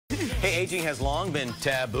Hey, aging has long been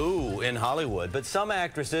taboo in Hollywood, but some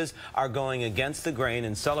actresses are going against the grain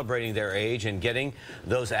and celebrating their age and getting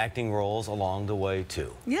those acting roles along the way,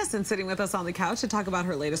 too. Yes, and sitting with us on the couch to talk about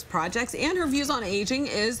her latest projects and her views on aging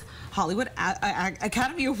is Hollywood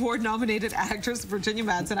Academy Award nominated actress Virginia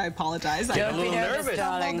Madsen. I apologize. I'm a little nervous,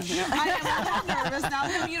 darling. I am a little nervous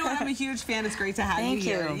now. You know what? I'm a huge fan. It's great to have you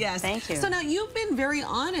here. Thank you. Yes. Thank you. So now you've been very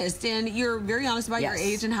honest, and you're very honest about your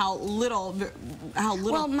age and how little.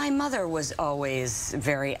 Well, my mother was always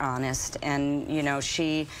very honest, and you know,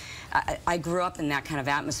 I grew up in that kind of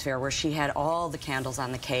atmosphere where she had all the candles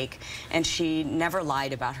on the cake, and she never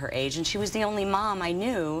lied about her age, and she was the only mom I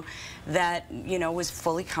knew that, you know, was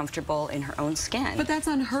fully comfortable in her own skin. But that's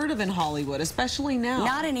unheard of in Hollywood, especially now.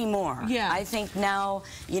 Not anymore. Yeah. I think now,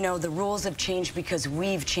 you know, the rules have changed because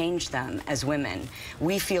we've changed them as women.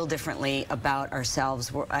 We feel differently about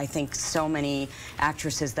ourselves. I think so many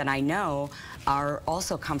actresses that I know are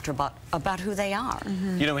also comfortable about who they are.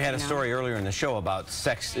 Mm-hmm. You know, we had a story earlier in the show about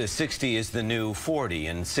 60 is the new 40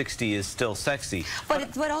 and 60 is still sexy.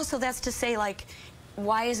 But also that's to say, like,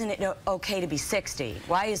 why isn't it okay to be 60?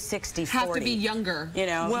 Why is 60 40? Have to be younger. You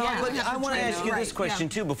know? Well, yeah. but I want to ask you this question,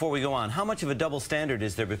 too, before we go on. How much of a double standard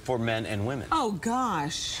is there for men and women? Oh,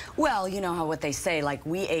 gosh. Well, you know how what they say, like,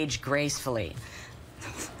 we age gracefully.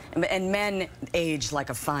 And men age like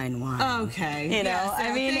a fine wine. Okay. You know, yes,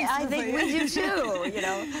 I mean, I think we do too, you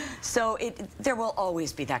know. So there will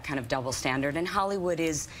always be that kind of double standard. And Hollywood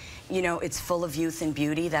is, you know, it's full of youth and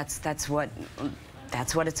beauty. That's what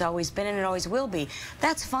it's always been, and it always will be.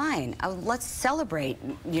 That's fine. Let's celebrate,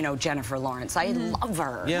 you know, Jennifer Lawrence. I love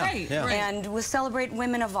her. Yeah, right, yeah. Right. And we'll celebrate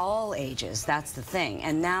women of all ages. That's the thing.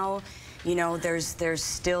 And now, you know, there's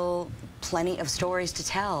still plenty of stories to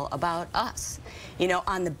tell about us. You know,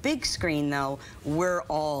 on the big screen, though, we're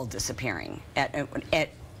all disappearing at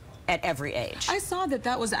every age. I saw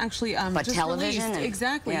that was actually but just television released.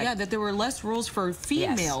 Exactly, yeah, that there were less rules for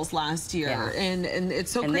females last year, and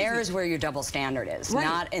it's so crazy. And there is where your double standard is,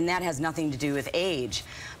 and that has nothing to do with age.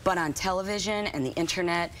 But on television and the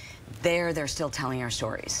internet, they're still telling our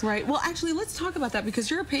stories. Right. Well, actually, let's talk about that, because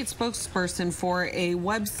you're a paid spokesperson for a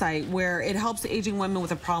website where it helps aging women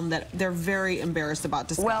with a problem that they're very embarrassed about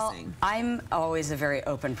discussing. Well, I'm always a very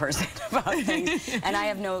open person about things, and I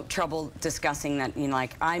have no trouble discussing that. You know,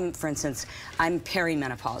 like for instance, I'm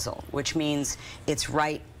perimenopausal, which means it's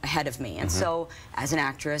right ahead of me. And so, as an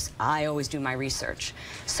actress, I always do my research.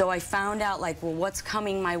 So I found out, like, well, what's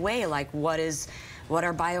coming my way? Like, what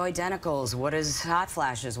are bioidenticals? What is hot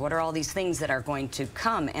flashes? What are all these things that are going to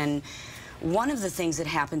come? And one of the things that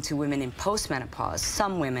happen to women in postmenopause,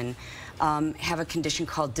 some women have a condition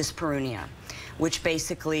called dyspareunia, which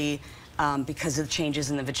basically, because of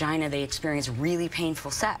changes in the vagina, they experience really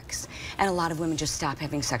painful sex. And a lot of women just stop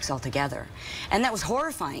having sex altogether. And that was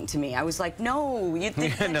horrifying to me. I was like, no, you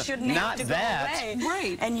think that shouldn't have to go away.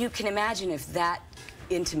 Right. And you can imagine if that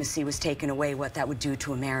intimacy was taken away, what that would do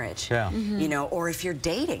to a marriage. Yeah. You know, or if you're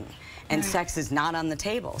dating and sex is not on the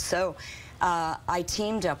table. So I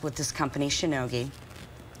teamed up with this company, Shinogi,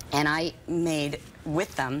 and I made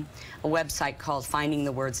with them a website called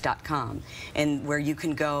findingthewords.com, and where you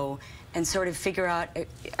can go and sort of figure out,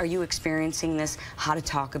 are you experiencing this, how to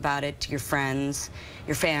talk about it to your friends,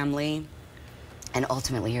 your family, and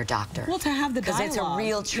ultimately your doctor. Well, to have the dialogue. Because it's a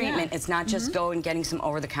real treatment. It's not just going getting some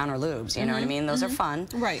over-the-counter lubes, you know what I mean? Those are fun.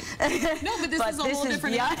 Right. No, but this is a whole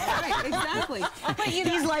different... Right, exactly. But you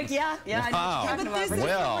know, he's like, yeah, wow. I know what you're talking about. But this is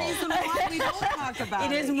the reason why we don't talk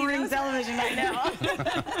about it. It is morning television right now.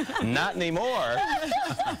 Not anymore.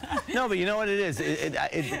 No, but you know what it is?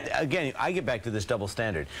 Again, I get back to this double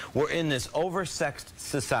standard. We're in this oversexed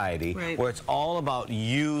society where it's all about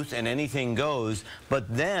youth and anything goes,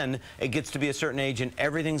 but then it gets to be a certain age and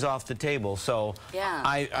everything's off the table. So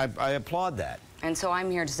I applaud that. And so I'm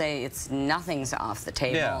here to say nothing's off the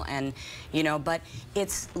table, and you know, but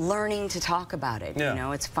it's learning to talk about it. You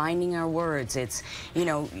know, it's finding our words. It's, you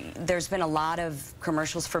know, there's been a lot of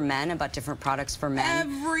commercials for men about different products for men.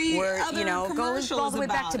 You know, goes all the way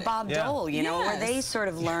back to Bob Dole. You know, where they sort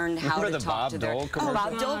of learned how to talk to their.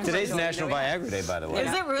 Bob Dole. Today's National Viagra Day, by the way.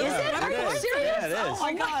 Is it really? Is it? Are you serious? Yeah, it is. Oh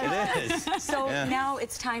my God! It is. So now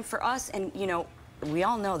it's time for us, and you know, we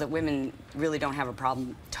all know that women really don't have a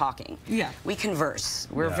problem talking. Yeah. We converse.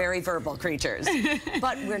 We're very verbal creatures.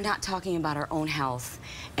 But we're not talking about our own health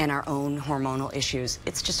and our own hormonal issues.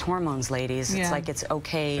 It's just hormones, ladies. It's like it's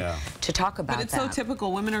okay to talk about that. But it's so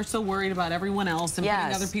typical. Women are so worried about everyone else and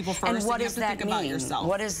putting other people first. And what does that mean? About yourself.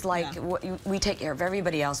 What is, like, we take care of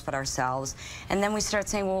everybody else but ourselves. And then we start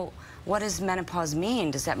saying, well, what does menopause mean?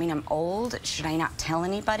 Does that mean I'm old? Should I not tell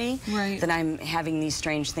anybody that I'm having these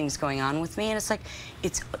strange things going on with me? And it's like,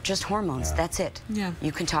 it's just hormones. That's it. Yeah.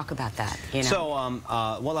 You can talk about that, you know? So,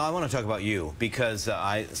 well, I want to talk about you because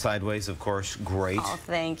Sideways, of course, great. Oh,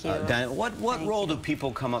 thank you. Diana, what role do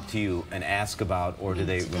people come up to you and ask about, or do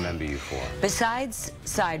they remember you for? Besides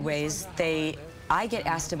Sideways, I get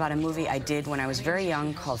asked about a movie I did when I was very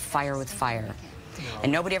young called Fire with Fire.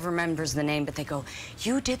 And nobody ever remembers the name, but they go,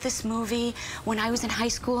 you did this movie when I was in high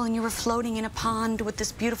school and you were floating in a pond with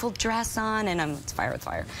this beautiful dress on, and it's Fire with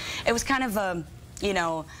Fire. It was kind of a, you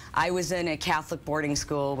know, I was in a Catholic boarding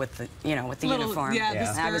school with the, you know, with the uniform. Yeah,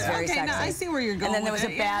 the skirt. I was very sexy. Now I see where you're going. And then there was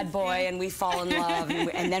a bad boy, and we fall in love,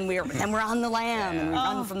 and then we're on the lam, and we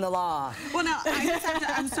run from the law. Well, now I just have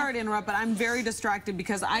to, I'm sorry to interrupt, but I'm very distracted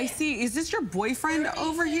because I see. Is this your boyfriend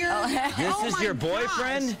over here? This is your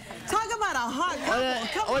boyfriend? Gosh. Talk about a hot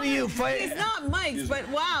couple. What are you fighting? He's not Mike's, but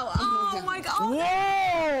wow. Oh my God. Oh,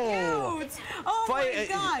 whoa! cute. Oh my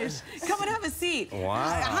gosh. Come and have a seat.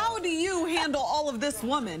 Wow. How do you handle all of this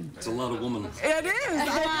woman? It's a lot of woman. It is.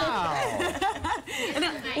 Wow.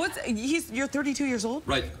 And you're 32 years old?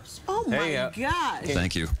 Right. Oh my gosh.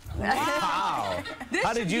 Thank you. Wow.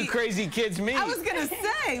 How did you crazy kids meet? I was gonna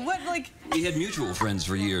say, what, like? We had mutual friends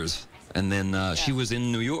for years, and then she was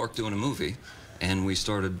in New York doing a movie, and we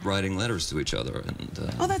started writing letters to each other.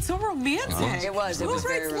 And oh, that's so romantic. It was. It was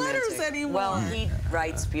very romantic. Who writes letters anymore? Well, he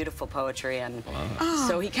writes beautiful poetry, and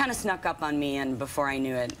so he kind of snuck up on me, and before I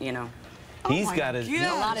knew it, you know. He's got his.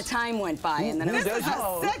 A lot of time went by, and then it was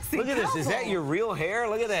sexy. Look at this. Is that your real hair?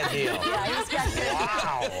 Look at that deal. Yeah, he's got good.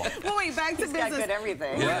 Wow. Well, wait, back to business. He's got good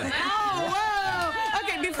everything. yeah. Oh, wow.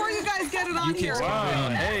 Okay, before you guys get it on here. Wow.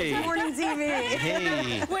 Hey. Morning TV.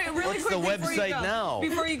 Hey. Wait, really What's quick the before website you go. now?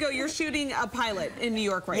 Before you go, you're shooting a pilot in New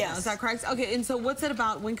York right now. Is that correct? Okay, and so what's it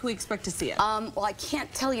about? When can we expect to see it? Well, I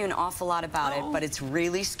can't tell you an awful lot about it, but it's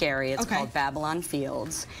really scary. It's called Babylon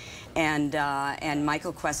Fields. And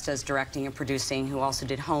Michael Cuesta is directing and producing, who also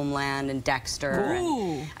did Homeland and Dexter.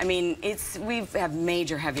 Ooh. I mean, we have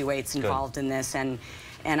major heavyweights involved in this, and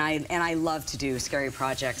I love to do scary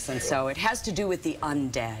projects, and so it has to do with the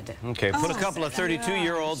undead. Okay, put a couple of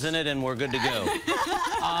 32-year-olds in it, and we're good to go.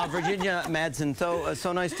 Virginia Madsen,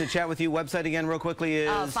 so nice to chat with you. Website again, real quickly is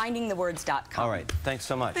findingthewords.com. All right, thanks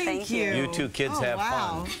so much. Thank you. You two kids have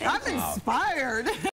fun. I'm inspired.